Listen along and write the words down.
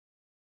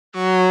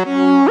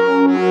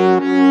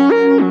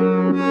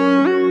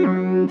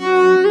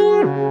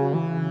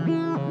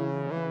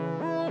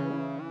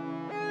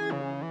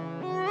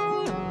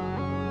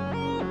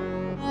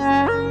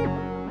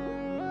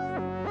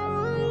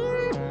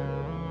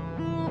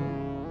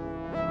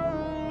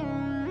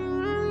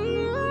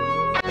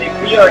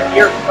We are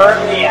here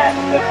currently at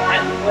the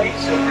Penn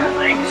Place in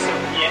Lancaster,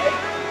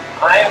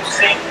 PA. I'm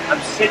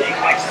sitting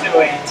next to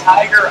a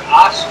tiger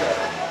Oscar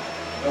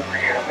over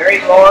here, a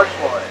very large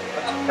one,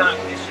 looks kind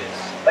of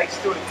vicious, likes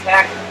to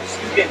attack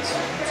students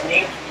whose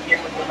names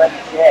begin with the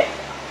letter J.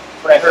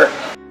 That's what I heard.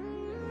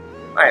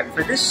 Alright,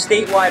 for this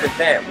statewide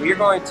event, we are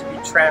going to be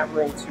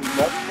traveling to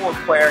multiple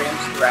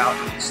aquariums throughout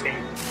the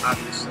state,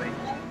 obviously.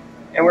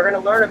 And we're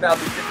going to learn about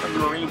the different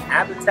marine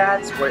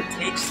habitats, what it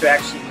takes to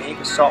actually make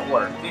a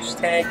saltwater fish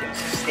tank and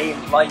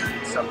sustain life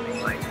in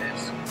something like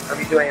this. We're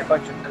going to be doing a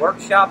bunch of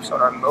workshops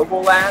on our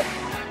mobile lab,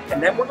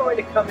 and then we're going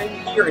to come in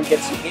here and get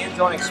some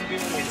hands-on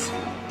experience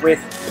with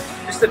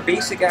just a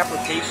basic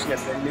application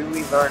of the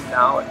newly learned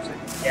knowledge that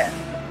you get.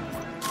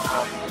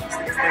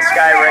 This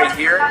guy right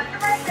here,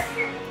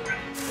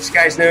 this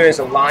guy's known as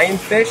a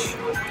lionfish.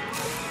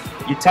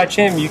 You touch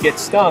him, you get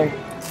stung.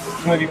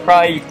 Some of you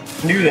probably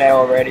knew that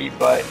already,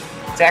 but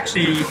it's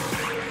actually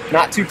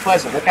not too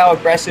pleasant. Look how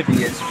aggressive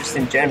he is, just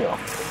in general.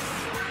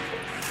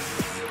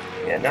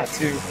 Yeah, not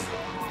too...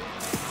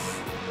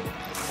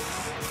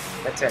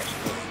 That's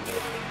actually...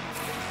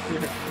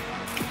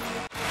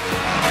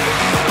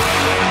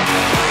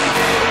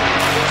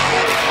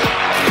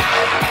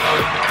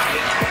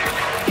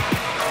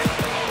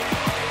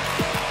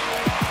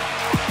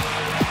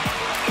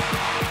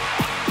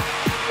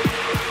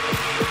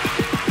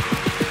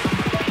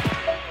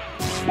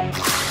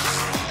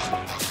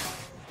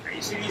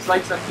 See these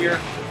lights up here?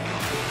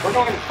 We're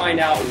going to find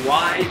out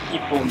why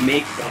people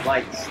make the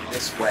lights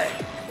this way.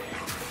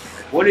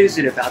 What is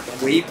it about the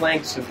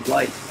wavelengths of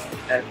light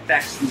that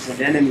affects these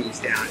anemones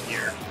down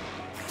here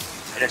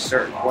in a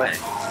certain way?